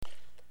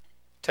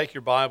Take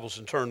your Bibles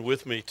and turn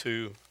with me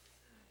to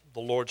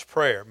the Lord's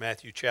Prayer,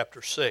 Matthew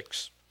chapter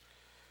 6,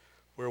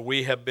 where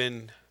we have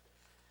been,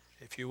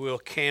 if you will,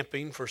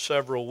 camping for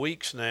several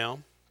weeks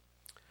now,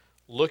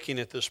 looking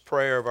at this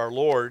prayer of our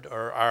Lord,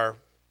 or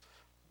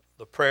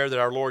the prayer that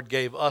our Lord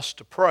gave us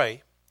to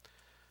pray.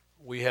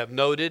 We have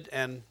noted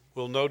and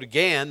will note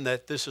again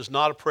that this is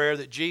not a prayer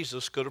that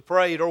Jesus could have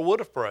prayed or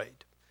would have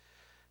prayed.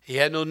 He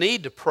had no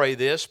need to pray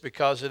this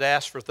because it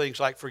asked for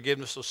things like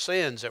forgiveness of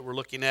sins that we're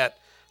looking at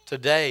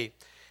today.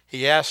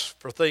 He asked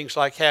for things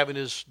like having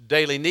his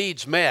daily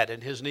needs met,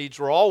 and his needs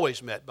were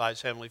always met by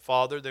his Heavenly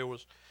Father. There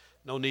was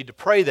no need to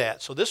pray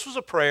that. So this was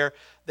a prayer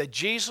that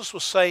Jesus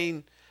was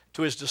saying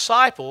to his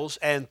disciples,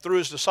 and through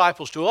his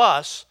disciples to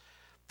us,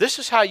 this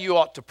is how you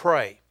ought to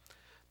pray.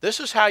 This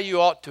is how you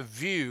ought to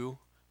view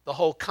the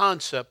whole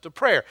concept of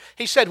prayer.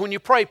 He said, when you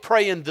pray,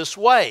 pray in this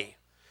way.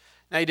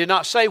 Now, he did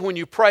not say when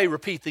you pray,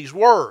 repeat these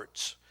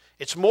words.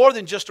 It's more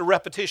than just a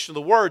repetition of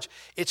the words.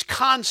 It's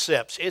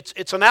concepts.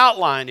 It's an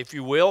outline, if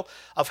you will,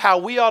 of how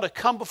we ought to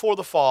come before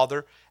the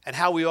Father and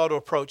how we ought to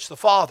approach the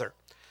Father.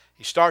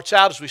 He starts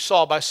out, as we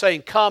saw, by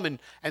saying, come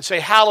and say,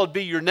 hallowed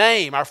be your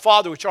name. Our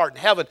Father which art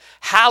in heaven,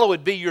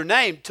 hallowed be your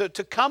name.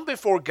 To come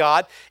before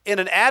God in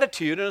an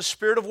attitude and a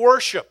spirit of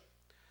worship.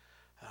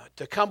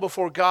 To come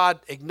before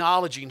God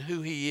acknowledging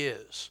who He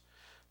is.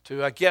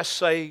 To, I guess,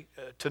 say,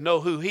 to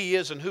know who He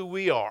is and who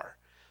we are,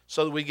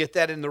 so that we get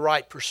that in the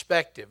right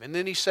perspective. And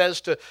then he says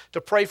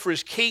to pray for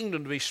His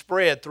kingdom to be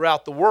spread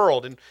throughout the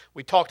world. And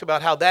we talked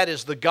about how that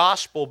is the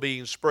gospel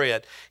being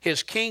spread.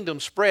 His kingdom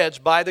spreads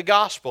by the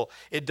gospel.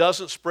 It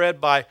doesn't spread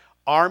by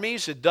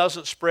armies. It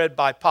doesn't spread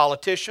by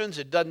politicians.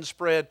 It doesn't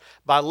spread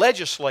by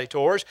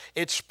legislators.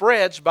 It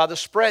spreads by the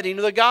spreading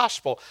of the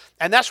gospel.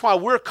 And that's why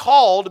we're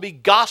called to be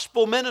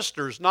gospel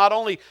ministers, not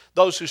only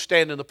those who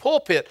stand in the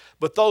pulpit,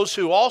 but those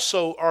who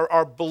also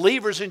are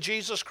believers in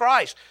Jesus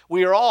Christ.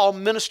 We are all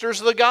ministers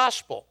of the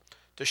gospel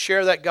to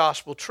share that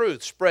gospel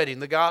truth, spreading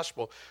the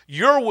gospel.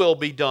 Your will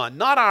be done,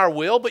 not our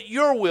will, but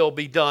your will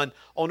be done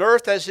on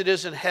earth as it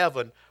is in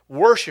heaven,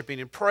 worshiping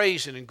and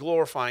praising and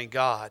glorifying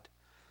God.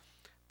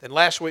 Then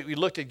last week we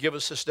looked at give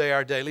us this day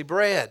our daily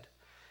bread.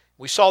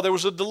 We saw there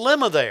was a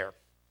dilemma there.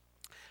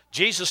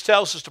 Jesus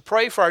tells us to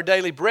pray for our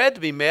daily bread to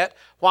be met,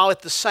 while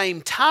at the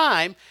same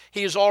time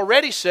He has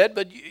already said,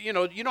 but you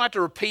don't have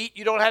to repeat,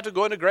 you don't have to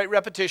go into great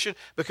repetition,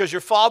 because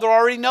your Father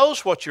already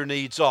knows what your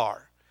needs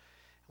are.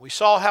 We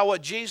saw how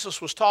what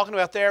Jesus was talking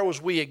about there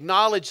was we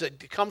acknowledge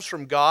that it comes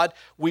from God,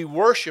 we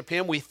worship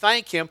Him, we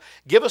thank Him.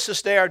 Give us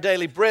this day our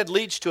daily bread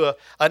leads to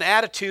an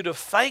attitude of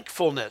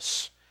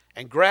thankfulness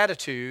and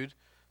gratitude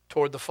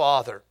toward the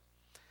Father.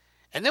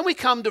 And then we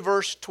come to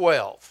verse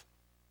 12.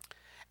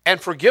 And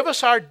forgive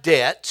us our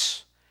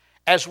debts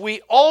as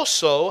we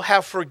also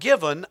have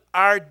forgiven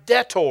our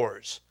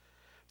debtors.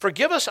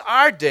 Forgive us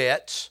our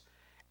debts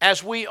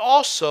as we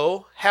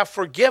also have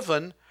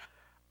forgiven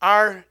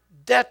our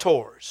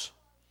debtors.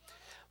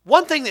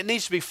 One thing that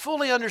needs to be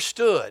fully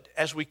understood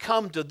as we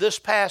come to this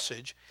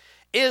passage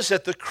is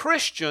that the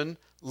Christian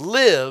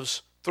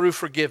lives through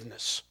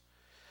forgiveness.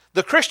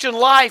 The Christian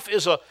life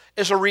is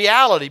a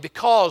reality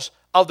because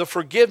of the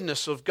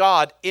forgiveness of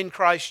God in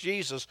Christ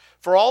Jesus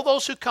for all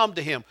those who come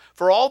to Him,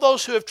 for all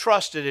those who have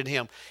trusted in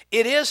Him.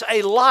 It is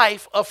a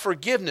life of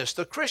forgiveness.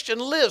 The Christian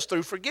lives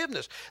through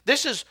forgiveness.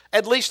 This is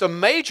at least a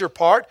major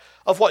part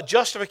of what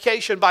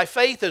justification by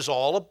faith is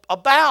all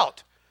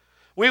about.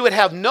 We would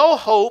have no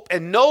hope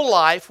and no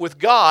life with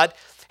God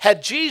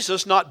had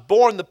Jesus not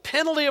borne the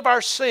penalty of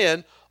our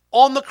sin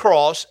on the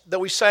cross that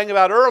we sang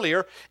about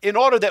earlier in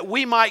order that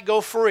we might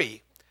go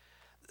free.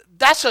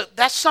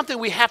 That's something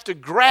we have to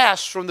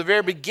grasp from the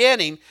very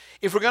beginning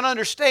if we're going to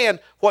understand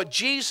what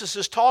Jesus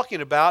is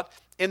talking about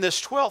in this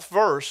 12th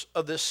verse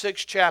of this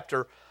 6th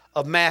chapter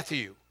of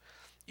Matthew.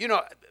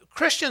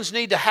 Christians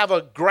need to have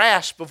a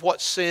grasp of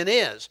what sin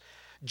is.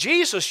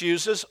 Jesus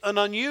uses an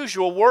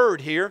unusual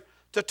word here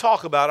to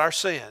talk about our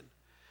sin.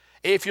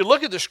 If you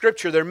look at the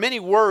Scripture, there are many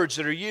words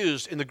that are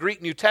used in the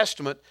Greek New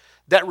Testament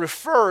that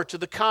refer to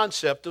the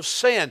concept of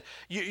sin.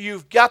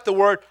 You've got the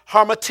word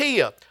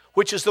hamartia,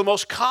 which is the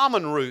most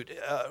common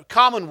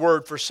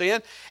word for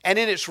sin. And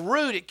in its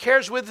root, it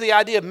carries with it the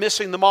idea of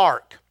missing the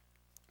mark.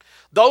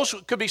 Those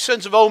could be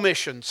sins of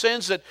omission,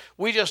 sins that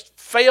we just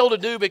fail to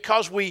do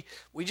because we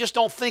just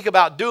don't think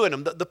about doing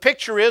them. The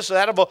picture is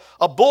that of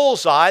a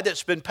bullseye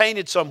that's been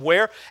painted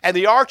somewhere, and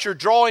the archer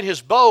drawing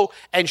his bow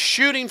and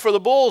shooting for the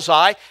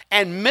bullseye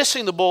and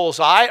missing the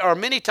bullseye, or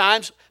many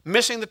times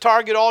missing the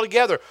target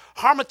altogether.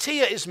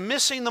 Hamartia is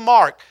missing the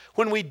mark.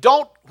 When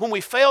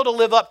we fail to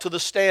live up to the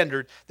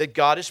standard that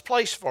God has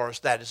placed for us,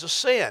 that is a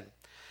sin.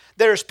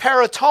 There's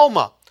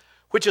paratoma,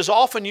 which is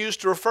often used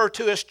to refer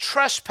to as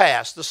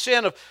trespass, the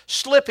sin of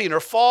slipping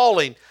or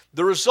falling,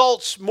 the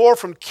results more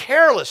from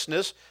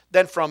carelessness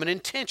than from an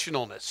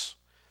intentionalness.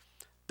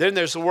 Then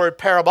there's the word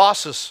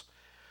parabasis,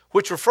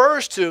 which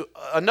refers to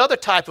another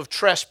type of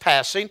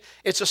trespassing.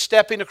 It's a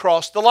stepping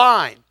across the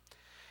line.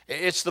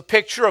 It's the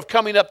picture of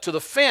coming up to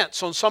the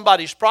fence on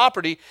somebody's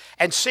property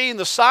and seeing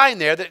the sign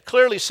there that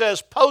clearly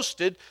says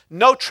posted,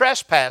 no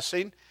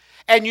trespassing,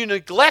 and you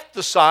neglect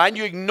the sign,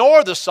 you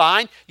ignore the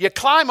sign, you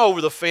climb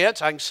over the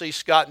fence. I can see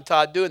Scott and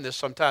Todd doing this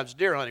sometimes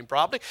deer hunting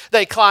probably.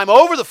 They climb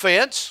over the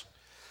fence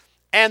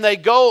and they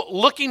go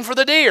looking for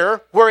the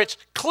deer where it's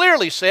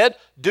clearly said,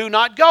 do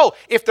not go.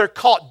 If they're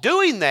caught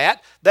doing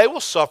that, they will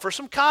suffer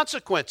some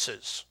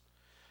consequences.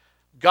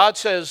 God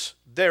says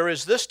there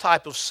is this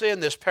type of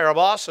sin, this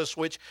parabasis,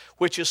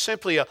 which is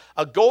simply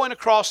a going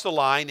across the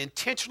line,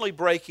 intentionally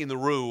breaking the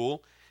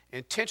rule,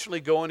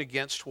 intentionally going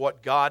against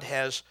what God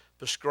has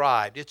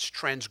prescribed. It's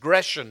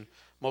transgression,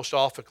 most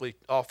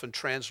often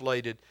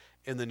translated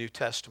in the New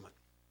Testament.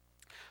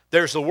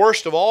 There's the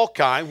worst of all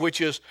kind,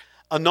 which is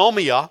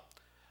anomia,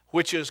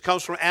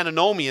 comes from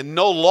anomia,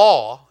 no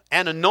law.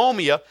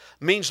 Anomia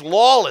means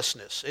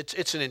lawlessness.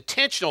 It's an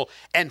intentional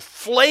and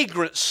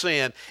flagrant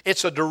sin.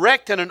 It's a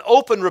direct and an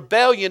open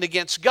rebellion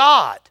against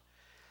God.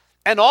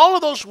 And all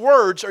of those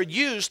words are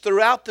used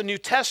throughout the New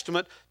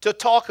Testament to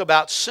talk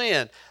about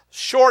sin.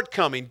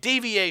 Shortcoming,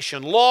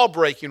 deviation,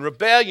 law-breaking,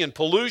 rebellion,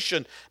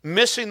 pollution,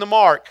 missing the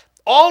mark.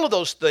 All of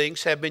those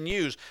things have been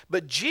used.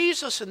 But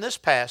Jesus in this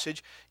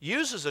passage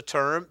uses a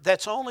term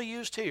that's only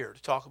used here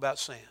to talk about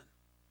sin.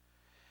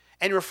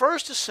 And he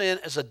refers to sin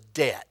as a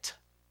debt.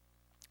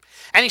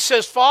 And he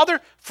says, Father,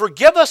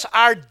 forgive us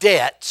our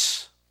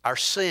debts, our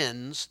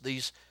sins,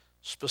 these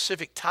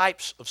specific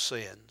types of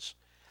sins,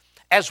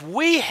 as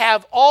we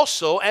have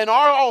also and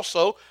are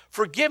also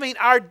forgiving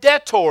our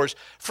debtors.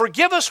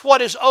 Forgive us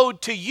what is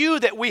owed to you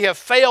that we have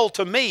failed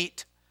to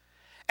meet,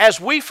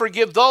 as we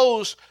forgive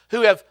those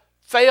who have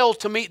failed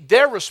to meet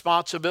their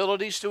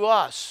responsibilities to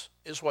us,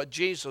 is what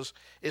Jesus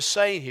is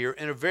saying here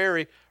in a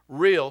very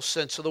real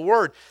sense of the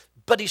word.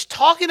 But he's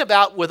talking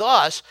about with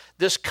us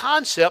this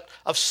concept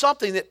of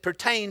something that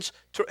pertains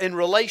to in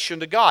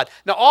relation to God.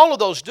 Now all of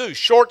those do,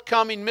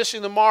 shortcoming,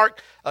 missing the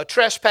mark,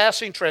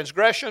 trespassing,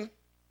 transgression,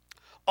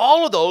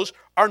 all of those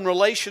are in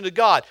relation to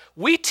God.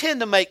 We tend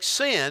to make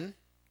sin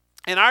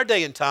in our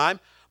day and time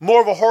more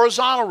of a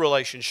horizontal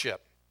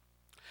relationship.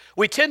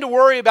 We tend to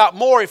worry about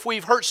more if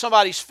we've hurt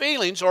somebody's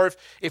feelings or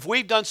if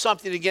we've done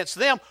something against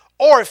them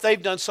or if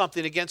they've done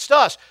something against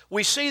us.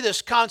 We see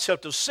this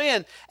concept of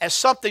sin as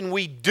something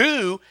we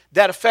do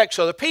that affects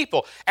other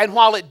people. And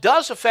while it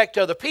does affect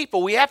other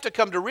people, we have to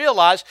come to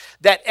realize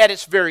that at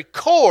its very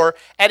core,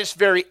 at its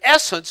very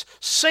essence,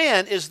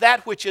 sin is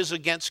that which is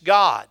against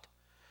God.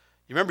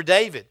 You remember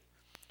David,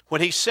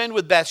 when he sinned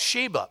with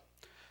Bathsheba,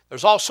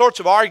 there's all sorts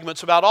of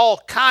arguments about all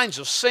kinds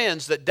of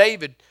sins that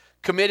David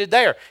committed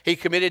there. He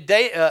committed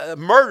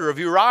murder of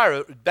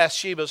Uriah,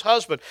 Bathsheba's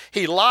husband.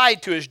 He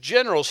lied to his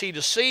generals. He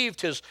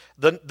deceived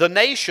the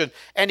nation,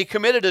 and he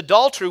committed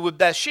adultery with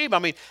Bathsheba. I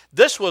mean,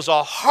 this was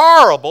a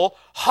horrible,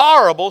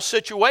 horrible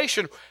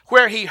situation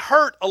where he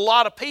hurt a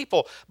lot of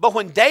people. But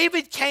when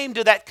David came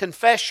to that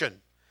confession,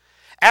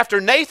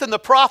 after Nathan the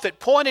prophet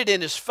pointed in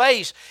his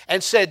face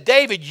and said,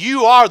 David,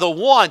 you are the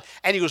one,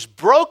 and he was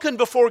broken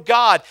before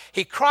God,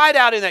 he cried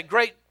out in that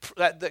great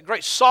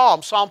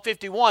psalm, Psalm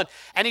 51,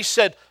 and he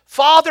said,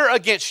 Father,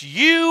 against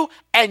you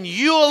and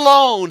you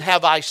alone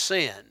have I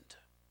sinned.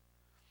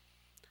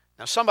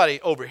 Now somebody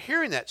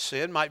overhearing that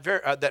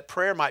that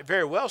prayer might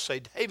very well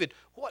say, David,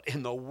 what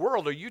in the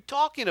world are you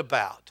talking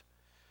about?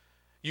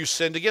 You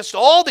sinned against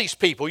all these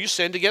people. You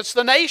sinned against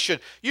the nation.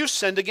 You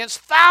sinned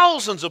against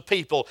thousands of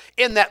people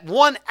in that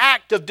one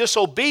act of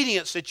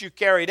disobedience that you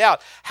carried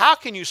out. How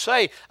can you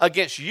say,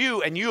 against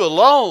you and you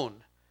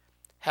alone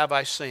have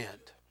I sinned?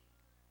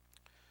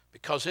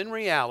 Because in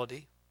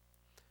reality,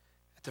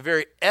 at the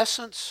very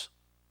essence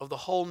of the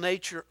whole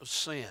nature of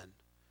sin,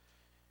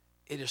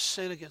 it is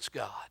sin against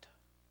God.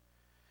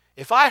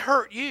 If I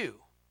hurt you,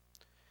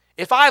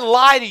 if I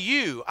lie to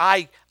you,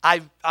 I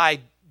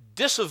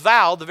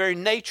disavow the very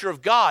nature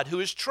of God, who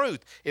is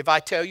truth, if I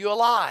tell you a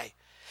lie.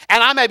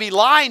 And I may be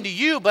lying to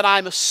you, but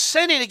I'm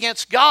sinning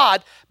against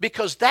God,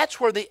 because that's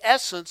where the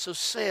essence of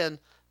sin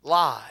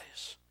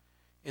lies,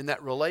 in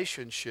that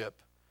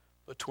relationship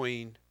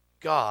between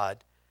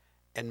God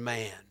and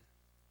man.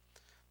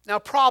 Now,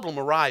 a problem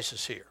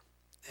arises here,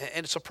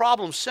 and it's a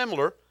problem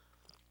similar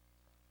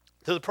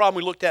to the problem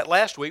we looked at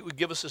last week. We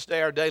give us this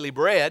day our daily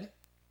bread,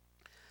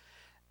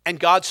 and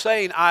God's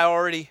saying, I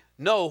already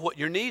know what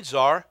your needs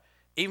are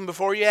even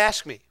before you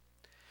ask me.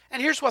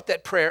 And here's what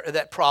that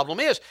problem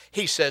is.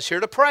 He says here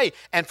to pray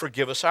and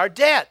forgive us our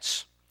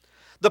debts.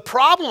 The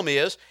problem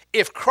is,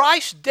 if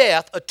Christ's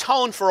death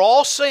atoned for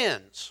all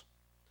sins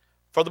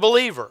for the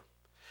believer,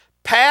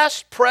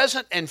 past,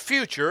 present, and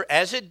future,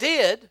 as it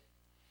did,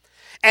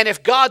 and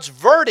if God's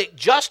verdict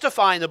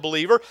justifying the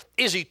believer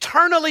is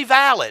eternally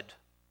valid,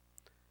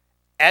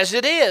 as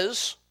it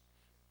is,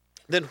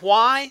 then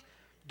why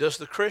does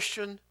the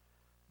Christian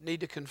need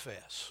to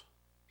confess?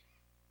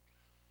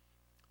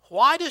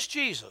 Why does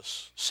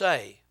Jesus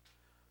say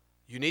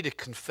you need to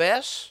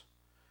confess?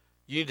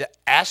 You need to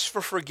ask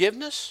for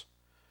forgiveness?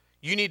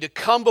 You need to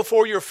come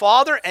before your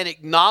Father and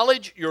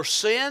acknowledge your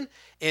sin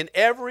in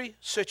every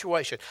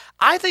situation.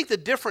 I think the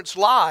difference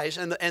lies,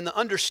 and the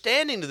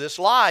understanding of this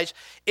lies,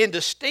 in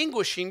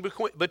distinguishing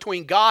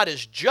between God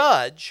as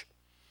judge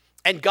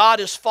and God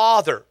as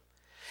Father.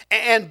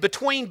 and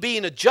between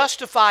being a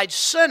justified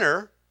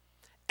sinner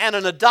and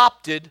an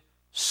adopted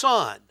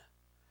son.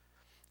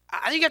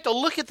 I think you have to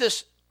look at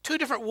this two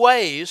different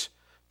ways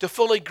to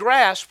fully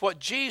grasp what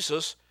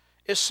Jesus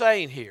is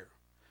saying here.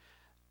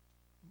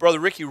 Brother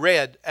Ricky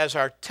read as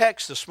our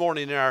text this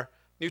morning in our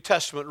New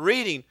Testament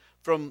reading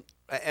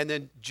and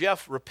then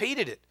Jeff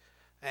repeated it.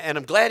 And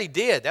I'm glad he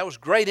did. That was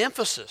great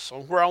emphasis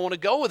on where I want to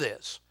go with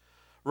this.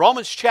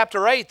 Romans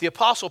chapter 8, the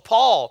Apostle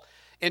Paul,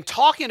 in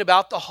talking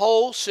about the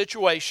whole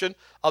situation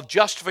of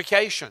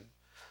justification,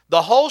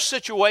 the whole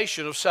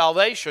situation of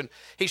salvation,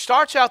 he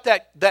starts out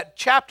that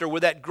chapter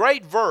with that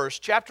great verse,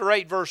 chapter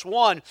 8, verse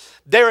 1,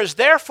 "There is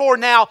therefore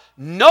now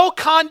no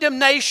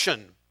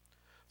condemnation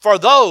for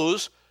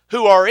those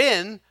who are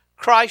in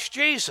Christ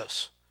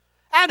Jesus."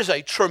 That is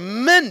a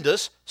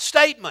tremendous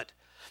statement.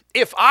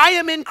 If I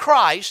am in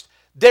Christ,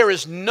 there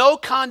is no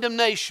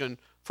condemnation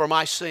for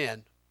my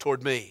sin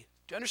toward me.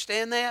 Do you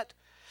understand that?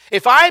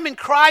 If I am in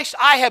Christ,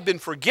 I have been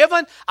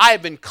forgiven, I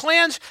have been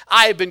cleansed,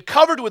 I have been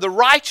covered with the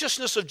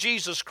righteousness of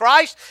Jesus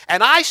Christ,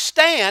 and I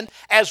stand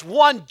as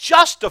one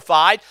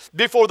justified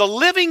before the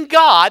living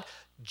God,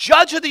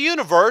 Judge of the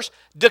universe,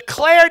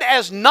 declared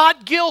as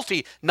not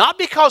guilty. Not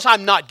because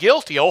I'm not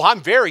guilty, oh,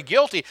 I'm very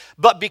guilty,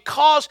 but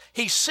because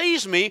He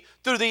sees me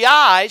through the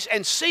eyes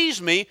and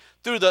sees me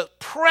through the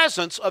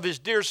presence of His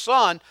dear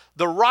Son,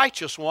 the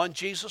righteous one,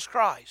 Jesus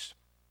Christ.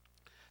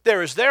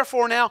 There is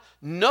therefore now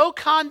no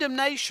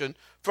condemnation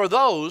for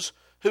those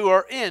who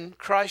are in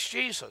Christ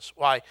Jesus.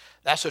 Why,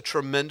 that's a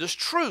tremendous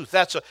truth.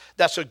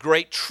 That's a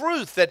great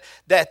truth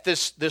that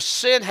this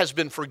sin has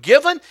been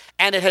forgiven,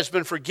 and it has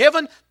been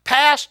forgiven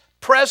past,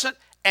 present,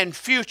 and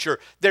future.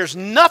 There's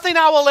nothing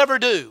I will ever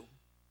do,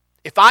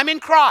 if I'm in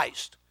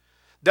Christ,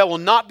 that will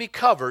not be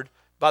covered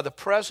by the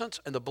presence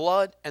and the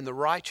blood and the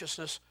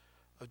righteousness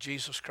of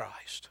Jesus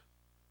Christ.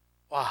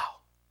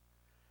 Wow.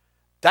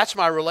 That's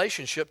my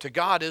relationship to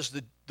God, as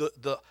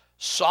the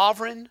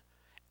sovereign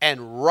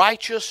and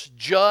righteous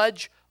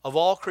judge of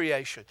all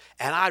creation.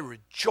 And I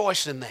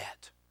rejoice in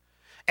that.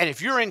 And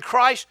if you're in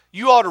Christ,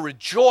 you ought to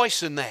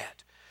rejoice in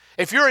that.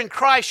 If you're in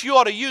Christ, you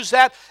ought to use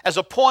that as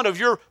a point of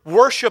your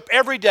worship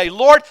every day.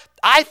 Lord,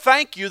 I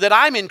thank you that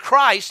I'm in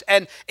Christ,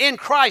 and in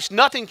Christ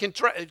nothing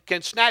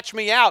can snatch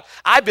me out.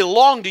 I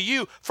belong to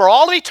you for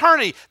all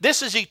eternity.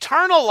 This is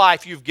eternal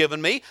life you've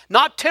given me,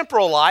 not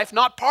temporal life,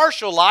 not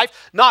partial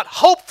life, not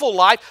hopeful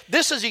life.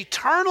 This is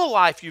eternal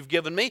life you've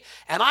given me,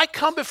 and I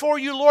come before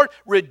you, Lord,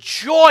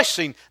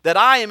 rejoicing that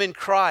I am in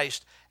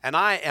Christ, and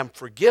I am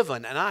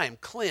forgiven, and I am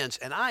cleansed,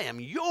 and I am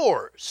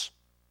yours.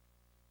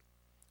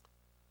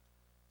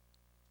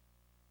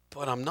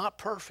 But I'm not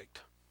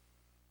perfect.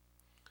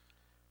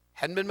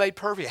 Hadn't been made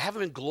perfect. I haven't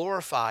been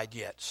glorified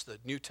yet. It's the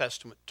New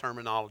Testament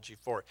terminology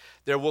for it.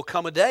 There will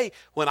come a day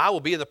when I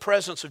will be in the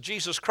presence of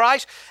Jesus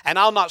Christ, and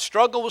I'll not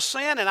struggle with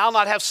sin, and I'll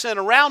not have sin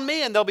around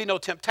me, and there'll be no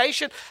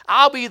temptation.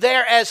 I'll be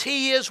there as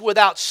He is,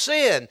 without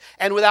sin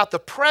and without the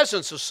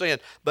presence of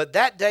sin. But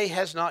that day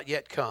has not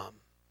yet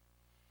come.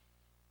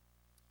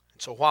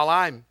 And so while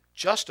I'm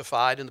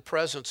justified in the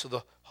presence of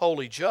the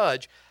holy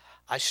judge,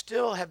 I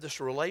still have this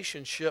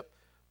relationship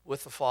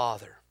with the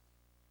Father.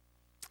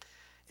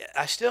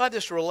 I still have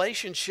this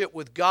relationship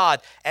with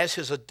God as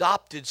His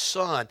adopted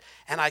Son,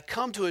 and I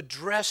come to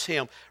address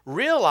Him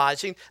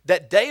realizing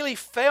that daily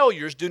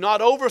failures do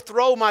not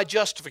overthrow my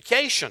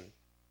justification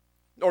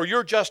or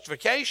your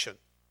justification,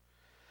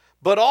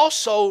 but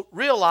also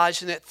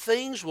realizing that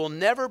things will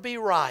never be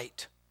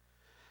right.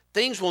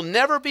 Things will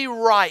never be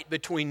right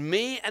between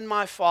me and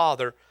my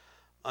Father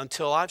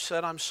until I've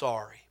said I'm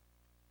sorry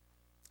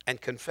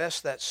and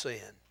confessed that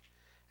sin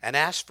and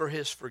ask for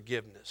His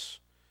forgiveness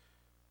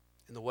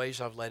in the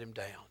ways I've let Him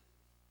down.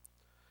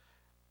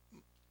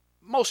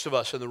 Most of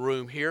us in the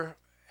room here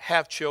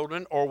have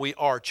children, or we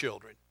are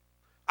children.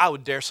 I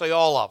would dare say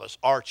all of us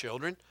are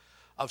children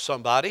of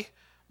somebody.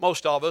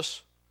 Most of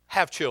us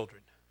have children.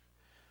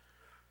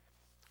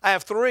 I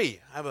have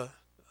three. I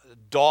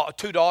have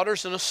two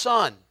daughters and a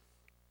son.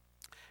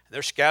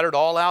 They're scattered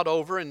all out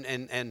over,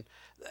 and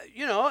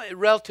you know,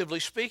 relatively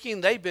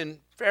speaking, they've been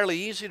fairly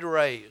easy to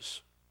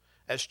raise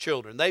as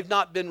children. They've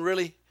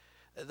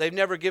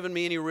never given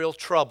me any real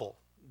trouble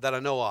that I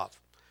know of.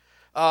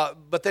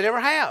 But they never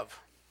have.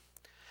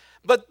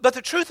 But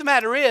the truth of the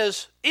matter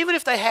is, even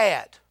if they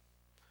had,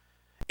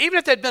 even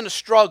if there'd been a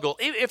struggle,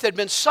 if there'd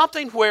been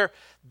something where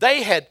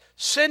they had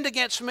sinned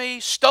against me,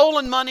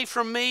 stolen money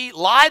from me,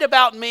 lied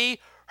about me,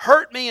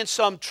 hurt me in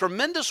some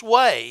tremendous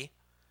way,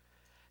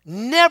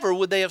 never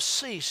would they have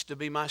ceased to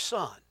be my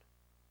son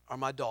or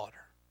my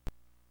daughter. It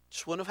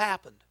just wouldn't have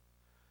happened.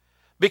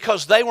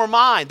 Because they were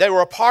mine. They were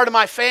a part of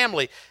my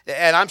family.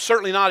 And I'm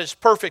certainly not as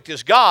perfect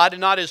as God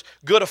and not as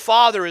good a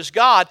father as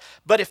God.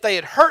 But if they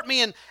had hurt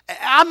me, and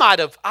I might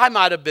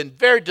have been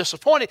very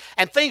disappointed,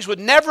 and things would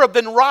never have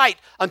been right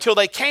until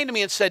they came to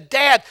me and said,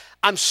 "Dad,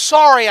 I'm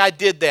sorry I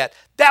did that.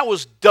 That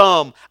was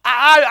dumb.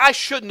 I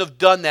shouldn't have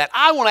done that.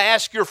 I want to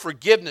ask your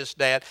forgiveness,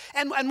 Dad."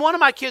 And one of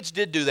my kids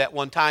did do that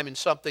one time in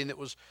something that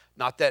was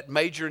not that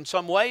major in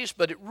some ways,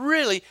 but it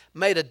really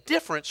made a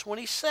difference when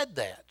he said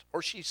that,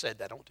 or she said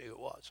that. I don't know who it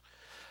was.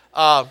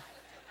 Uh,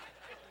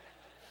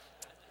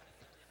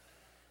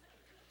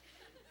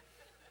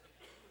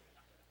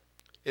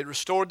 it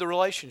restored the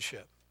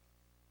relationship.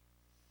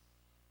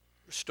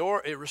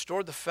 It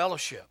restored the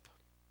fellowship.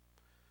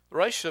 The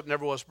relationship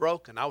never was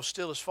broken. I was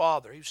still his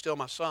father. He was still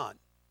my son,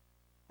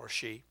 or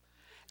she.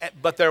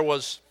 But there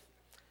was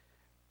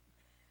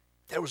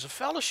a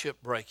fellowship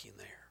breaking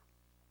there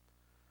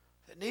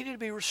that needed to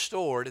be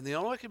restored, and the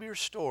only way it could be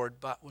restored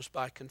was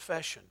by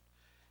confession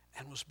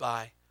and was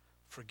by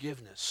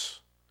forgiveness,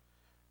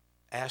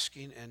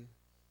 asking and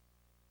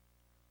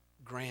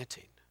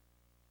granting.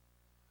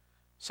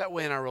 It's that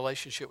way in our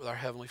relationship with our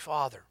Heavenly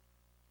Father.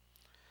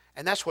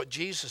 And that's what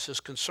Jesus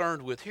is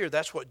concerned with here.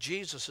 That's what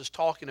Jesus is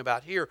talking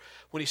about here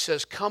when he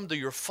says, come to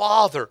your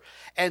Father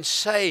and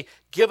say,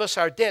 give us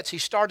our debts. He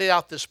started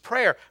out this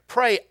prayer,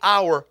 pray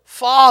our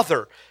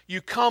Father.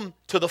 You come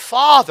to the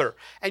Father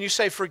and you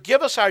say,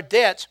 forgive us our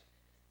debts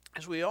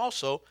as we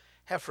also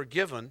have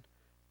forgiven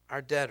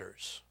our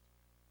debtors.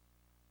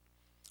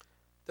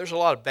 There's a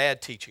lot of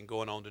bad teaching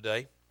going on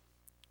today,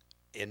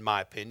 in my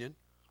opinion.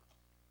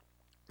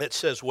 It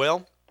says,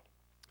 well,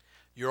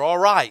 you're all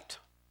right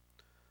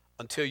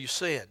until you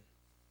sin.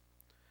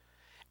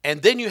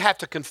 And then you have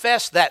to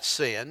confess that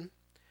sin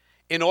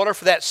in order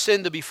for that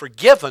sin to be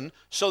forgiven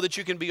so that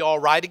you can be all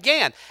right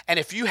again. And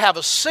if you have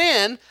a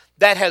sin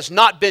that has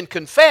not been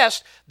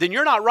confessed, then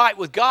you're not right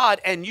with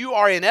God, and you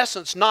are in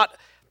essence not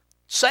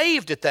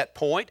saved at that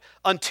point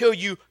until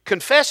you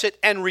confess it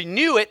and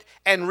renew it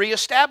and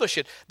reestablish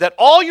it. That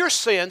all your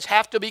sins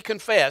have to be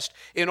confessed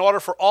in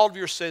order for all of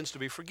your sins to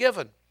be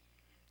forgiven.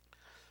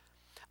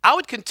 I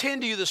would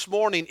contend to you this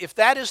morning, if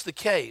that is the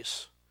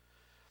case,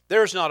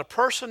 there is not a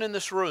person in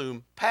this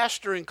room,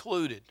 pastor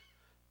included,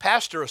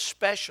 pastor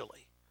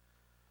especially,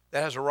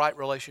 that has a right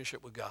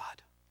relationship with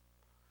God,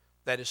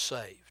 that is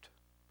saved.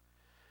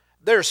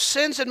 There are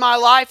sins in my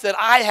life that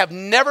I have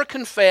never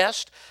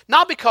confessed,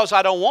 not because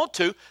I don't want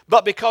to,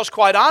 but because,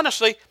 quite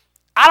honestly,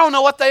 I don't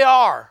know what they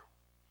are.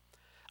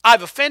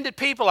 I've offended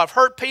people, I've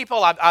hurt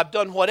people, I've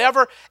done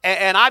whatever,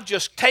 and I've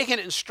just taken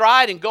it in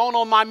stride and gone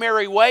on my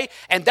merry way,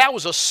 and that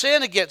was a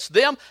sin against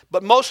them,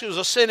 but mostly it was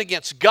a sin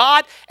against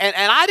God, and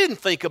I didn't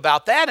think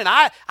about that, and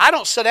I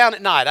don't sit down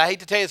at night. I hate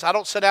to tell you this, I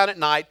don't sit down at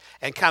night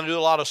and kind of do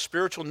a lot of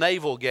spiritual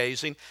navel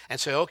gazing and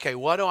say, okay,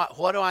 what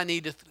do I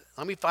need to,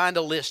 let me find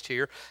a list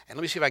here, and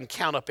let me see if I can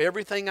count up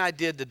everything I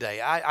did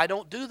today. I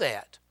don't do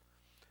that.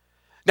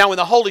 Now, when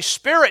the Holy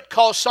Spirit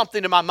calls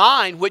something to my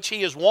mind, which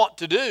He is wont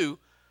to do,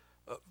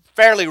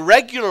 fairly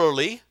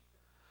regularly,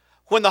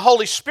 when the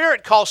Holy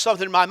Spirit calls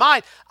something in my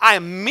mind, I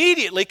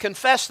immediately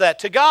confess that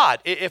to God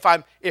if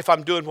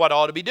I'm doing what I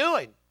ought to be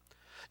doing.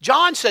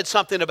 John said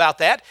something about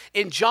that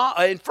in 1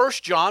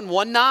 John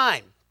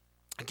 1:9.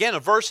 Again, a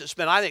verse that's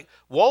been, I think,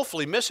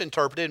 woefully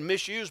misinterpreted and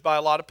misused by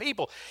a lot of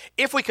people.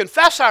 If we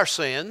confess our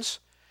sins,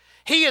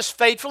 He is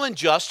faithful and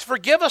just to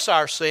forgive us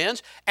our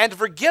sins and to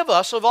forgive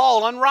us of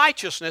all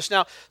unrighteousness.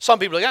 Now, some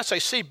people are going to say,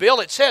 see, Bill,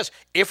 it says,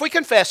 if we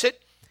confess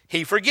it,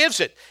 He forgives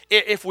it.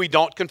 If we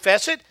don't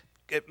confess it,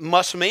 it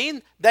must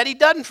mean that He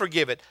doesn't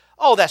forgive it.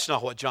 Oh, that's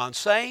not what John's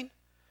saying.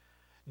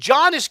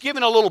 John is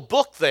given a little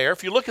book there.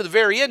 If you look at the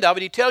very end of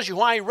it, he tells you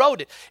why he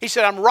wrote it. He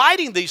said, I'm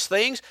writing these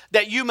things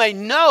that you may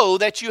know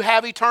that you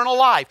have eternal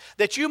life,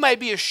 that you may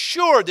be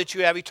assured that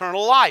you have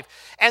eternal life.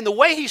 And the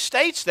way he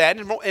states that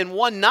in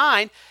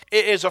 1:9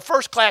 is a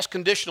first-class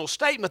conditional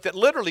statement that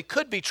literally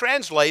could be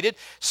translated,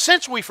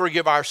 since we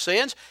forgive our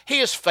sins, He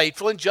is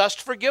faithful and just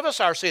to forgive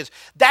us our sins.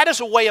 That is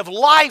a way of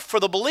life for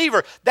the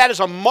believer. That is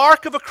a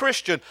mark of a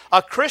Christian.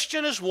 A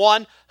Christian is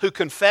one who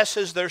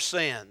confesses their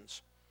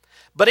sins.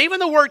 But even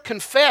the word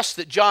confess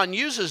that John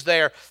uses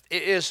there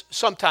is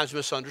sometimes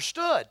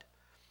misunderstood.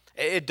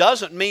 It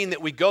doesn't mean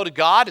that we go to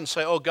God and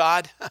say, oh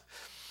God,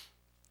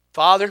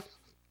 Father,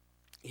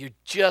 you're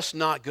just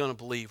not going to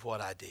believe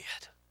what I did.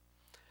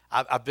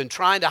 I've been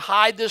trying to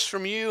hide this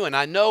from you, and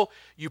I know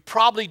you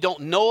probably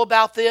don't know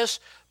about this,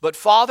 but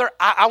Father,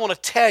 I want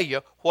to tell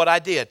you what I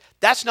did.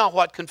 That's not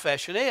what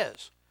confession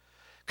is.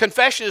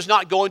 Confession is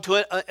not going to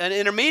an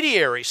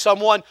intermediary,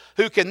 someone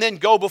who can then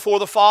go before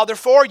the Father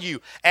for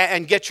you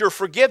and get your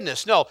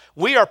forgiveness. No,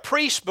 we are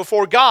priests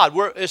before God.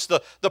 It's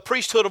the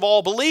priesthood of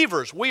all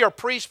believers. We are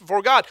priests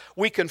before God.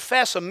 We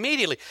confess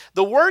immediately.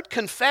 The word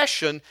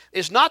confession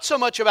is not so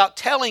much about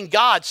telling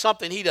God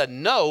something He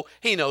doesn't know.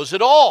 He knows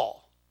it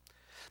all.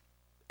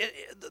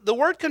 The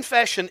word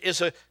confession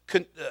is a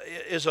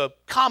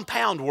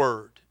compound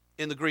word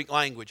in the Greek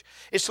language.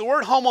 It's the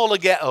word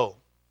homologeo.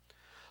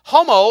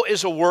 Homo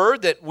is a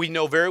word that we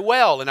know very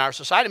well in our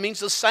society. It means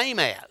the same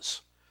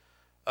as.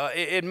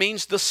 It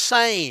means the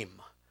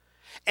same.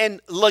 And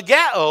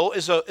legeo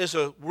is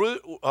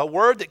a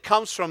word that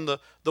comes from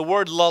the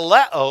word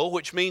laleo,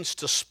 which means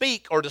to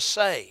speak or to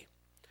say.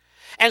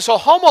 And so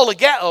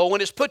homologeo,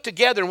 when it's put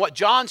together in what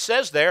John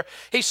says there,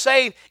 he's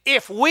saying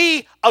if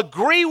we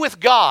agree with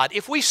God,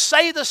 if we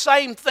say the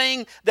same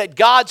thing that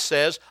God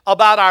says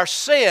about our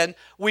sin,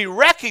 we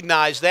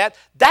recognize that.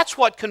 That's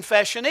what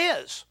confession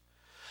is.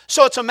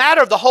 So it's a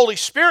matter of the Holy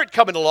Spirit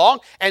coming along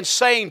and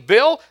saying,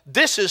 Bill,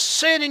 this is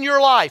sin in your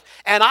life.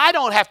 And I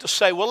don't have to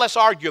say, well, let's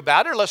argue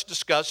about it, or let's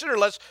discuss it, or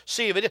let's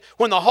see if it is.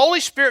 When the Holy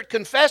Spirit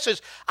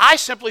confesses, I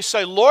simply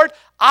say, Lord,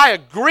 I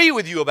agree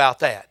with you about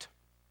that.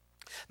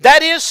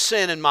 That is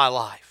sin in my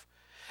life.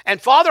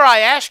 And Father, I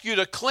ask you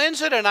to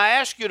cleanse it, and I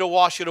ask you to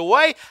wash it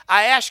away.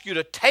 I ask you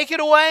to take it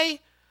away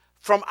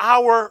from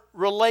our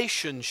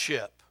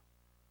relationship,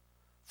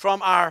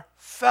 from our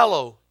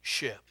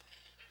fellowship,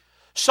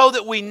 so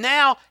that we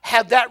now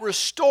have that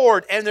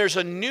restored, and there's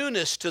a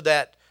newness to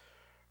that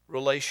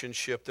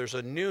relationship. There's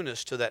a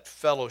newness to that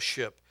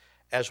fellowship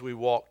as we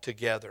walk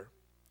together.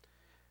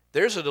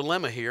 There's a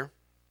dilemma here,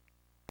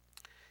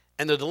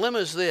 and the dilemma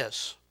is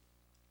this.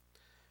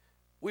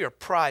 We are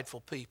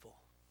prideful people.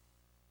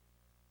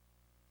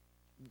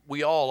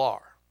 We all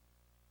are.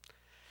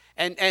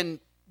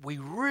 And we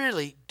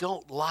really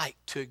don't like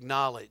to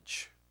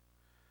acknowledge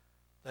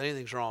that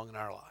anything's wrong in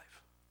our life.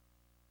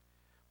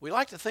 We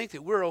like to think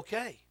that we're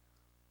okay.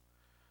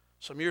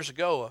 Some years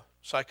ago, a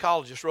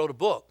psychologist wrote a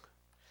book.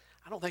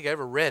 I don't think I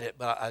ever read it,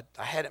 but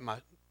I had it in my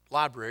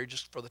library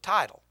just for the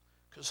title,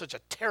 because it's such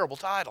a terrible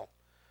title.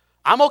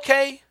 I'm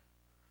okay,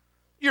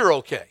 you're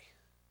okay.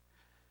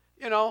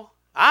 You know,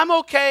 I'm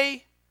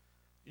okay,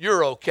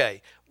 you're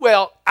okay.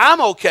 Well,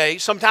 I'm okay.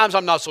 Sometimes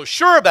I'm not so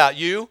sure about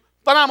you,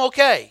 but I'm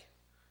okay.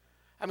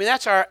 I mean,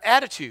 that's our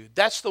attitude.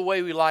 That's the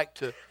way we like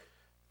to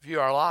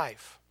view our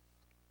life.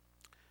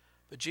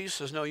 But Jesus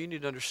says, no, you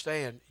need to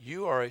understand,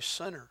 you are a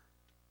sinner.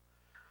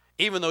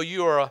 Even though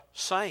you are a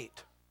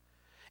saint,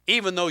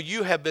 even though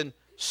you have been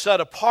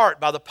set apart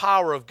by the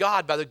power of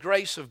God, by the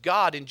grace of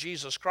God in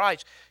Jesus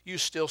Christ, you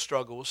still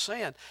struggle with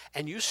sin.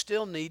 And you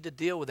still need to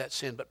deal with that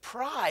sin. But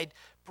pride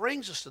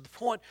brings us to the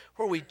point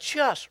where we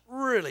just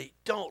really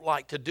don't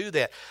like to do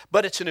that.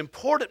 But it's an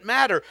important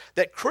matter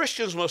that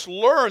Christians must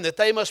learn, that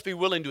they must be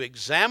willing to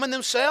examine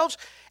themselves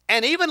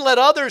and even let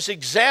others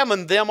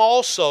examine them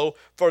also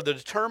for the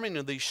determining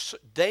of these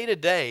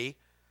day-to-day,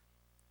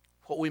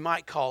 what we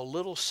might call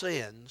little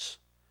sins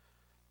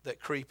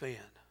that creep in.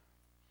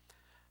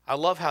 I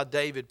love how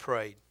David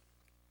prayed.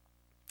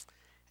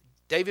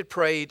 David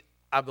prayed,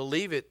 I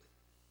believe it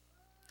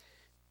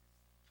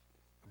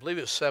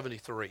was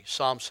 73,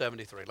 Psalm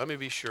 73. Let me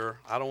be sure.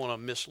 I don't want to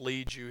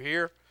mislead you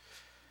here.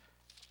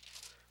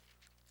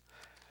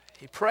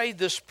 He prayed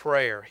this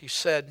prayer. He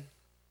said,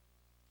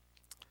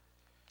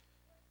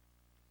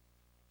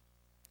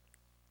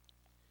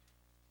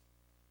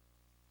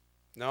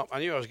 no, I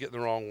knew I was getting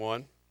the wrong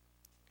one.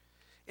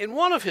 In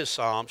one of his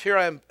Psalms, here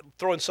I am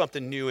throwing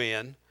something new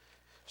in,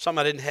 something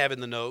I didn't have in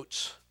the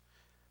notes.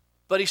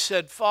 But he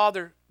said,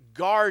 Father,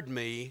 guard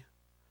me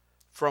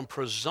from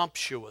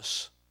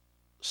presumptuous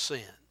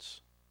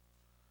sins.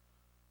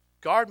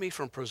 Guard me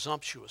from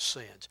presumptuous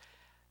sins.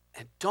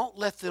 And don't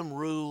let them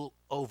rule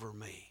over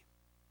me.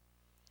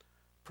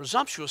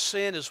 Presumptuous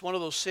sin is one of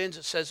those sins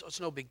that says, oh,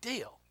 it's no big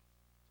deal.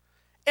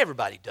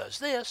 Everybody does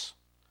this.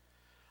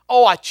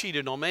 Oh, I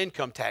cheated on my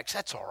income tax.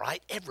 That's all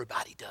right.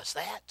 Everybody does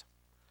that.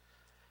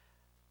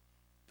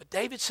 But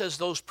David says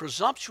those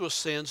presumptuous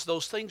sins,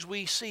 those things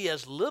we see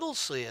as little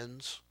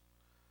sins,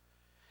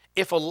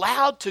 if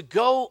allowed to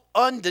go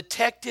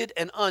undetected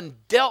and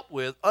undealt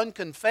with,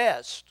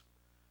 unconfessed,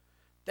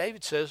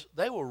 David says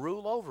they will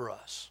rule over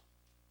us.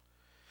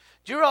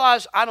 Do you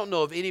realize I don't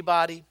know of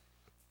anybody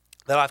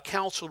that I've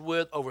counseled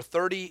with over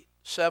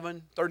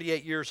 37,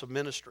 38 years of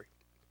ministry.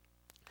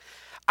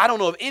 I don't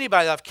know of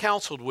anybody that I've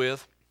counseled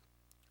with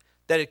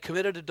that had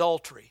committed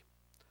adultery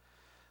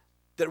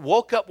that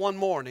woke up one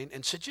morning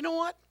and said, you know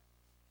what?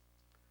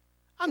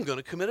 I'm going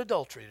to commit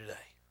adultery today.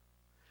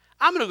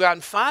 I'm going to go out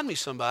and find me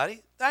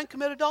somebody that I can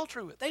commit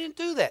adultery with. They didn't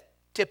do that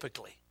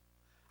typically.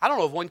 I don't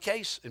know of one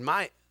case in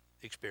my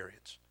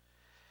experience.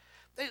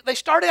 They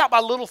started out by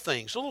little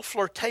things, little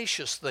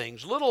flirtatious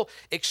things, little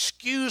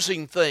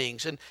excusing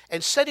things,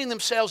 and setting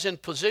themselves in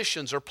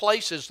positions or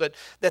places that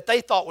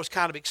they thought was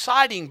kind of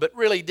exciting, but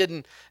really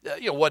didn't,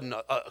 wasn't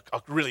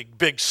a really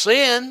big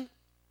sin.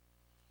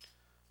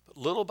 But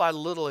little by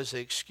little, as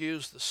they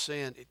excused the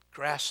sin, it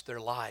grasped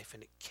their life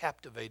and it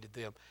captivated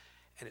them,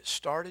 and it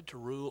started to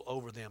rule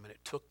over them, and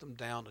it took them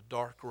down a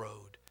dark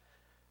road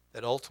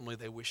that ultimately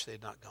they wish they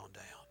had not gone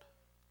down.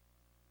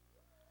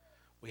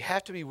 We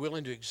have to be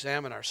willing to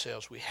examine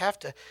ourselves. We have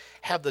to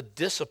have the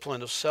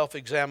discipline of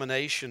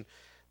self-examination,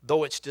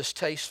 though it's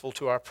distasteful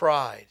to our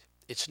pride.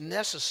 It's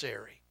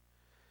necessary.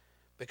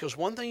 Because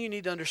one thing you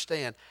need to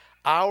understand,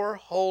 our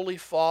Holy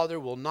Father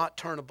will not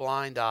turn a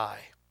blind eye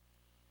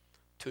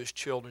to His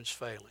children's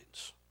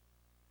failings.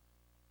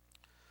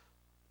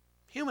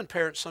 Human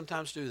parents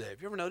sometimes do that.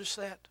 Have you ever noticed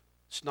that?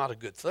 It's not a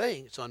good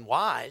thing. It's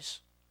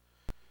unwise.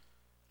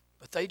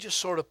 But they just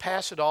sort of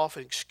pass it off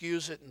and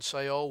excuse it and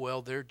say, oh,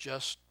 well, they're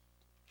just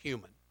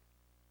human.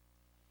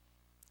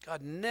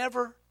 God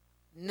never,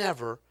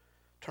 never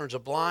turns a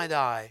blind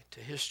eye to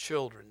His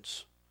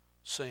children's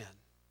sin.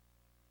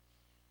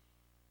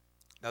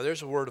 Now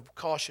there's a word of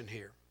caution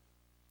here.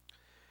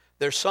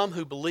 There's some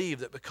who believe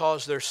that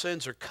because their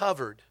sins are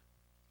covered,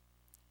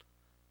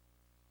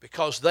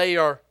 because they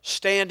are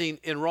standing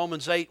in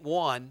Romans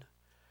 8:1.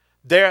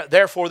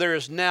 Therefore, there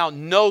is now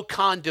no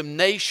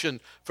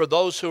condemnation for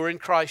those who are in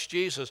Christ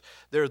Jesus.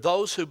 There are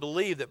those who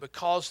believe that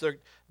because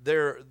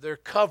they're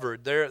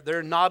covered,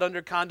 they're not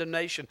under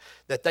condemnation,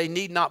 that they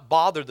need not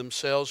bother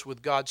themselves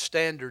with God's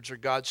standards or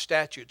God's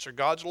statutes or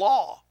God's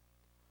law.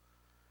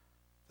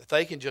 That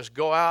they can just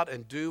go out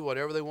and do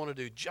whatever they want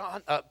to do.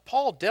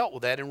 Paul dealt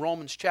with that in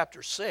Romans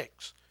chapter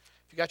 6.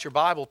 If you got your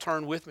Bible,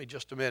 turn with me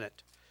just a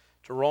minute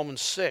to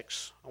Romans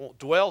 6. I won't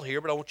dwell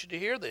here, but I want you to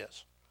hear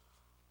this.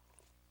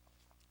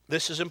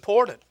 This is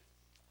important.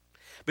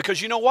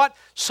 Because you know what?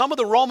 Some of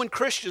the Roman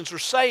Christians are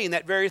saying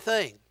that very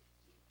thing.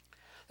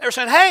 They're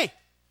saying, hey,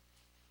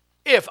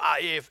 if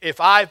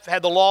I've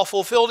had the law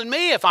fulfilled in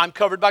me, if I'm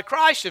covered by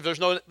Christ, if there's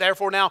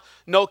therefore now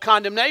no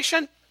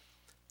condemnation,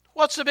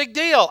 what's the big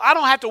deal? I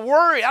don't have to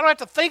worry. I don't have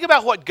to think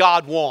about what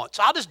God wants.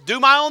 I'll just do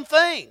my own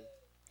thing.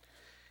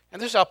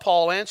 And this is how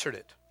Paul answered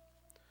it.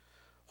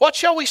 What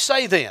shall we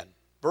say then?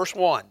 Verse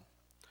 1.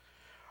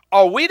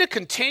 Are we to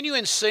continue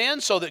in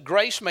sin so that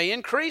grace may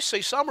increase?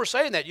 See, some are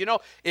saying that,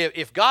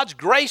 if God's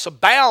grace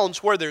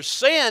abounds where there's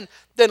sin,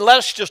 then let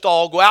us just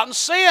all go out and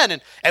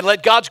sin and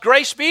let God's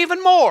grace be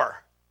even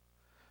more.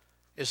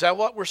 Is that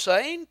what we're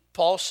saying?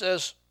 Paul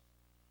says,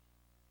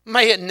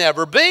 may it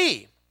never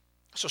be.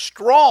 It's a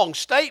strong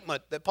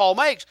statement that Paul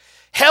makes.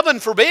 Heaven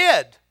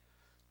forbid.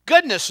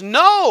 Goodness,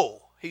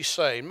 no, he's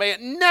saying. May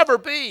it never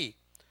be.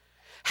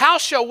 How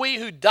shall we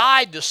who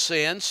died to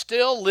sin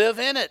still live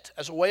in it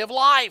as a way of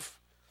life?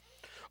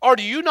 Or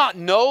do you not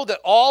know that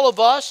all of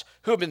us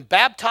who have been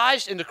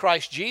baptized into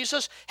Christ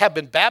Jesus have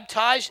been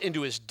baptized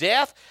into his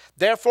death?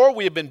 Therefore,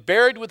 we have been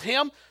buried with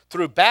him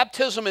through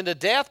baptism into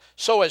death,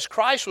 so as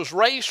Christ was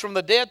raised from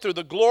the dead through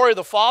the glory of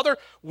the Father,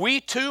 we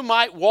too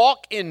might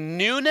walk in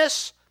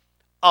newness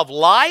of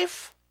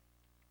life.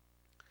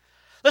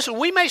 Listen,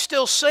 we may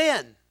still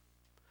sin,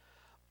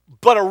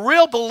 but a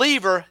real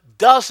believer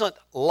doesn't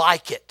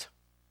like it.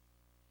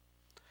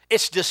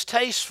 It's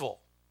distasteful.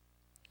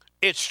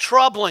 It's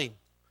troubling.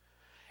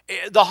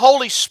 The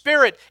Holy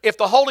Spirit, if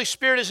the Holy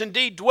Spirit is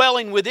indeed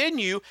dwelling within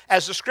you,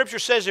 as the Scripture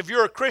says, if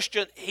you're a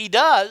Christian, He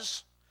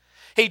does.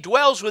 He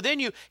dwells within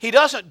you. He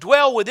doesn't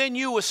dwell within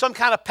you with some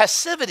kind of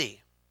passivity.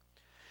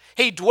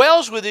 He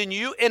dwells within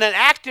you in an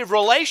active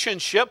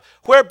relationship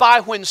whereby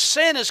when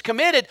sin is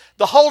committed,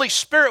 the Holy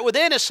Spirit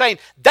within is saying,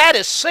 that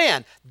is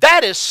sin,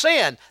 that is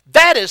sin,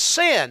 that is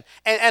sin.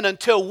 And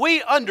until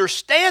we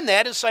understand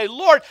that and say,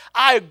 Lord,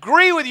 I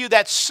agree with you,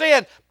 that's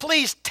sin.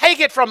 Please take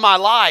it from my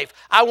life.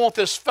 I want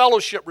this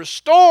fellowship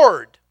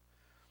restored.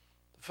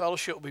 The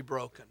fellowship will be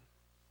broken.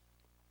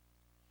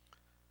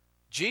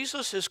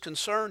 Jesus is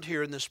concerned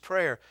here in this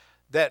prayer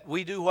that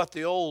we do what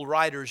the old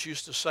writers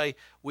used to say,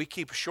 we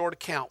keep a short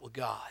account with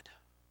God.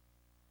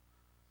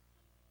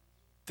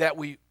 That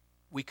we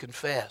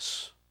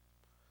confess.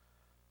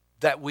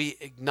 That we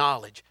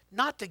acknowledge.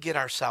 Not to get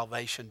our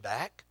salvation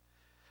back.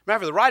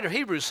 Remember, the writer of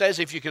Hebrews says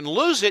if you can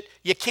lose it,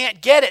 you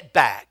can't get it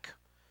back.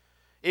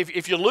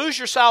 If you lose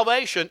your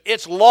salvation,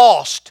 it's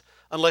lost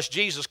unless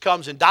Jesus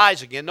comes and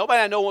dies again.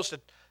 Nobody I know wants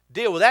to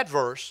deal with that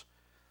verse.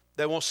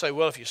 They won't say,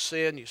 well, if you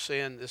sin,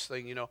 this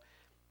thing,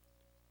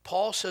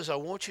 Paul says, I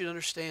want you to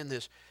understand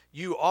this.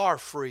 You are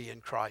free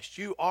in Christ.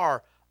 You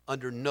are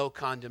under no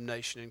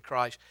condemnation in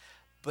Christ.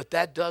 But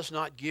that does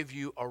not give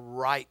you a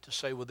right to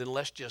say, well, then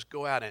let's just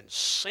go out and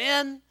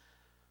sin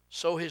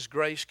so His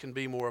grace can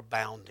be more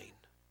abounding,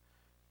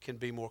 can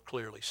be more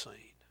clearly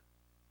seen.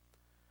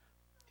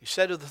 He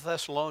said to the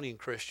Thessalonian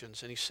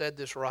Christians, and he said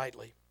this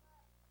rightly.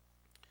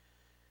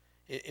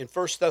 In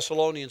 1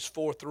 Thessalonians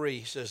 4:3,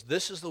 he says,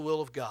 this is the will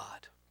of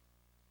God.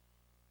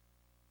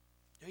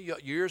 Your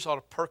ears ought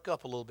to perk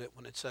up a little bit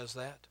when it says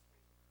that.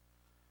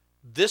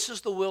 This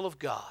is the will of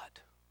God,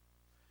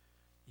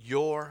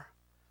 your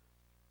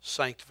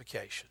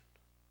sanctification.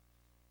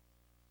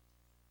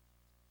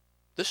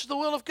 This is the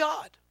will of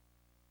God,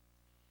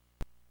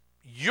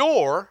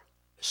 your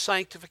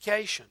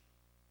sanctification.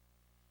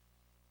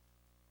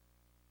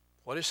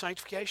 What is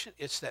sanctification?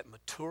 It's that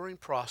maturing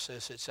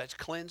process. It's that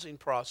cleansing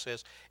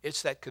process.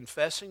 It's that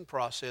confessing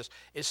process.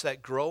 It's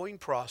that growing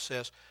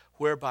process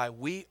whereby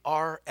we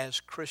are,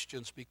 as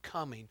Christians,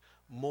 becoming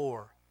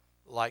more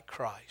like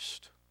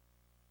Christ.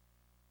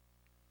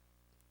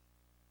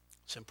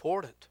 It's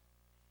important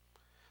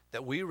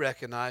that we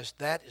recognize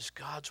that is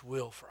God's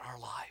will for our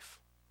life.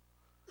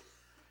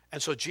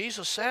 And so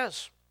Jesus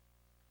says,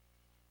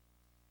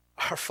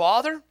 our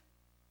Father,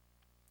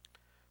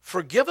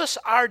 forgive us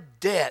our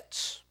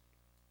debts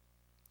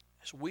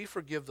as we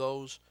forgive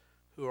those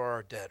who are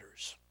our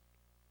debtors.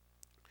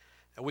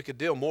 And we could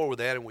deal more with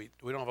that, and we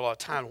don't have a lot of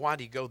time. Why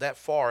do you go that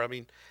far? I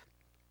mean,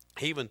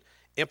 he even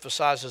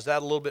emphasizes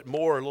that a little bit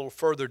more, a little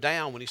further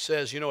down when he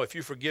says, if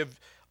you forgive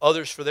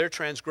others for their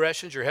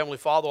transgressions, your Heavenly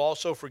Father will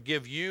also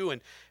forgive you.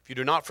 And if you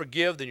do not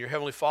forgive, then your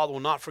Heavenly Father will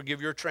not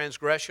forgive your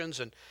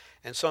transgressions. And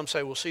some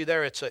say, well, see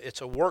there,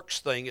 it's a works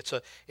thing.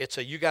 It's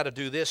a you got to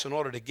do this in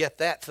order to get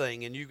that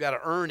thing, and you got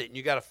to earn it, and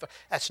you got to.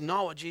 That's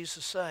not what Jesus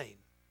is saying.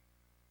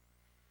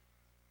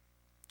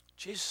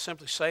 Jesus is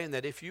simply saying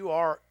that if you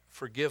are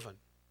forgiven,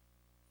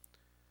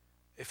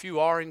 if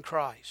you are in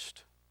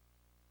Christ,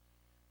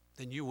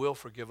 then you will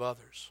forgive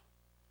others.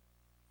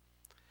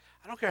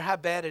 I don't care how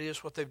bad it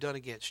is what they've done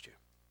against you.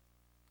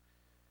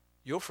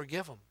 You'll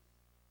forgive them.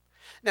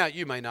 Now,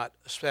 you may not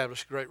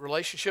establish a great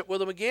relationship with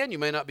them again. You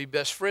may not be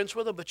best friends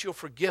with them, but you'll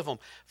forgive them.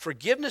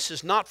 Forgiveness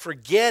is not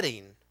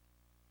forgetting.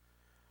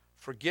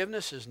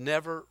 Forgiveness is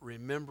never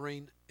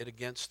remembering it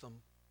against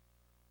them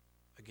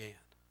again.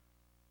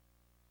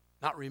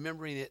 Not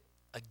remembering it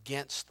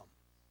against them.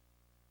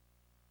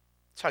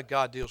 That's how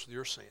God deals with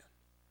your sin.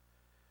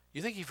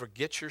 You think He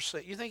forgets your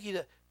sin? You think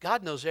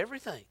God knows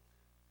everything.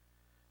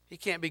 He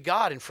can't be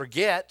God and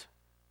forget.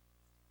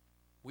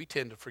 We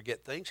tend to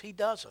forget things. He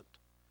doesn't.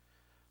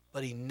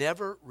 But He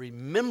never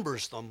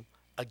remembers them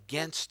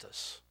against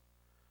us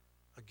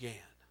again.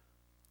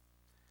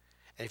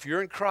 And if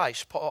you're in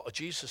Christ,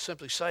 Jesus is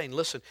simply saying,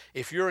 listen,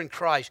 if you're in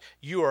Christ,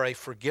 you are a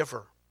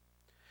forgiver.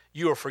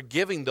 You are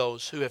forgiving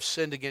those who have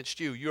sinned against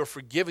you. You are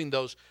forgiving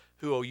those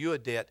who owe you a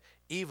debt,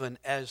 even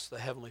as the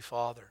Heavenly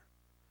Father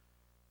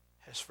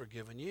has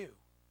forgiven you.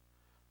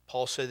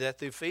 Paul said that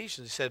to the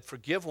Ephesians. He said,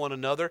 forgive one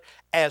another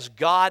as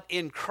God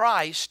in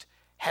Christ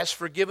has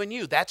forgiven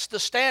you. That's the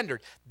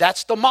standard.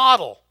 That's the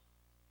model.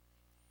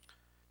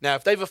 Now,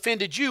 if they've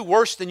offended you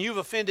worse than you've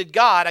offended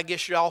God, I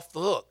guess you're off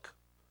the hook.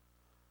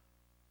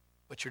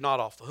 But you're not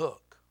off the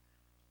hook.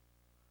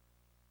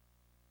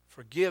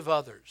 Forgive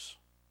others,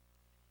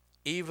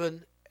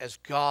 even as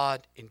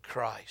God in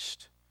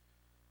Christ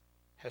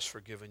has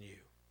forgiven you.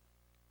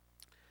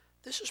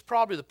 This is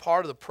probably the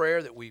part of the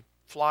prayer that we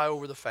fly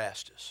over the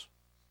fastest.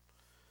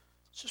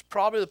 This is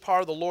probably the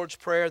part of the Lord's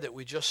Prayer that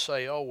we just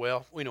say, oh,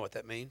 well, we know what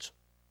that means.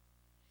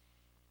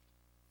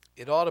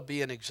 It ought to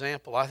be an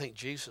example, I think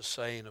Jesus is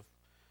saying,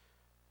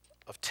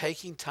 of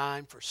taking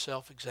time for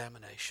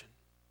self-examination.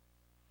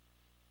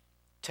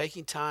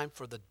 Taking time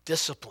for the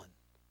discipline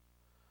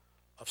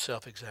of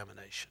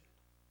self-examination.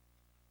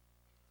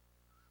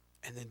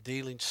 And then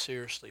dealing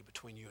seriously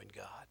between you and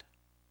God.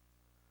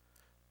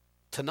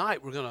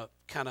 Tonight we're going to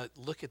kind of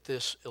look at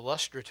this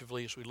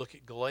illustratively as we look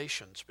at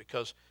Galatians,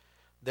 because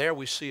there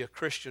we see a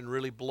Christian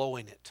really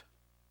blowing it.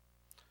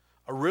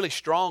 A really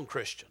strong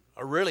Christian.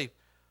 A really,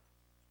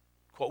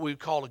 what we would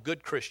call a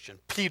good Christian.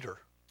 Peter,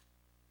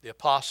 the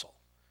apostle.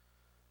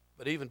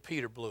 But even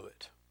Peter blew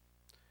it.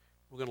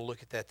 We're going to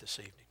look at that this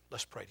evening.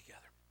 Let's pray together.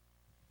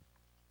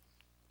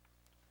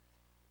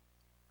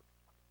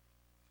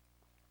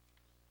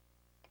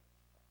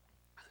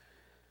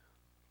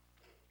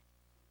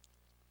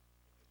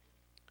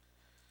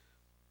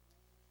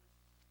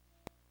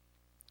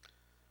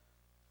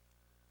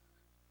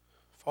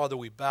 Father,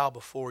 we bow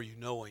before you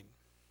knowing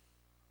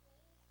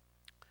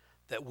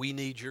that we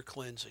need your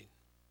cleansing.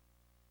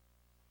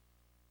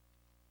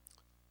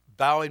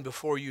 Bowing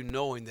before you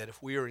knowing that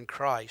if we are in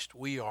Christ,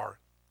 we are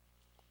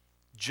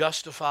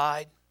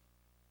justified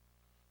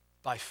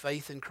by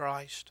faith in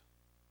Christ,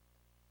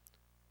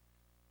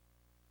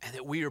 and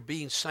that we are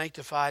being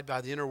sanctified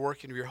by the inner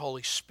working of your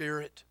Holy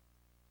Spirit.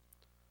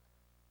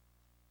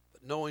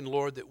 But knowing,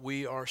 Lord, that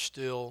we are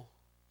still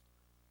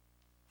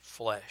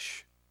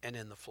flesh and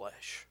in the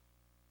flesh.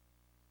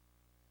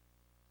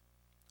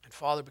 And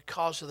Father,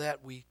 because of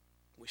that, we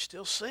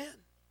still sin.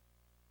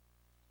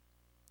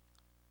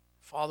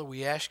 Father,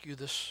 we ask you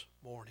this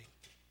morning,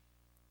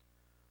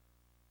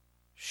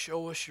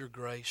 show us your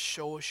grace,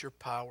 show us your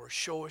power,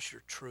 show us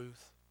your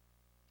truth.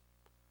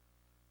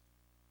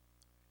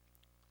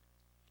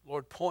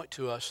 Lord, point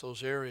to us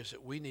those areas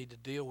that we need to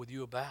deal with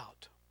you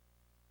about.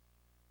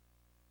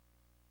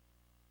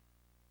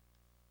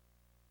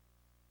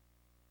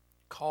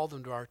 Call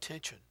them to our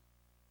attention.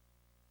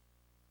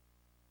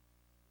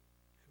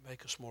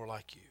 Make us more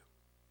like you.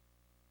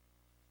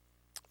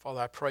 Father,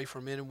 I pray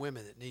for men and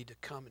women that need to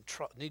come and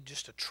need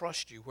just to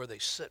trust you where they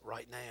sit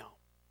right now.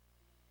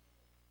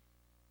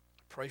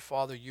 I pray,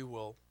 Father, you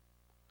will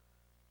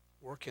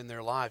work in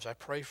their lives. I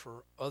pray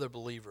for other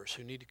believers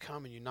who need to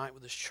come and unite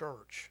with this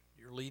church.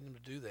 You're leading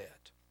them to do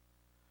that.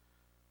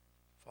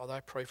 Father,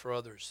 I pray for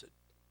others that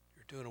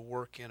you're doing a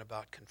work in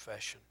about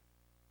confession.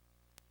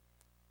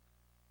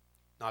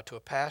 Not to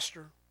a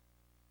pastor,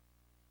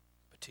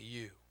 but to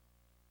you,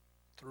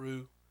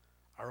 through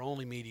our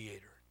only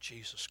mediator,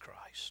 Jesus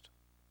Christ.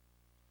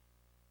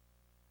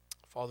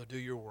 Father, do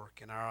your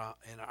work in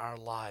our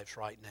lives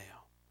right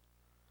now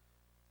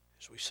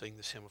as we sing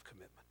this hymn of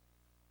commitment.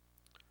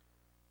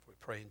 We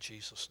pray in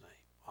Jesus' name.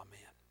 Amen.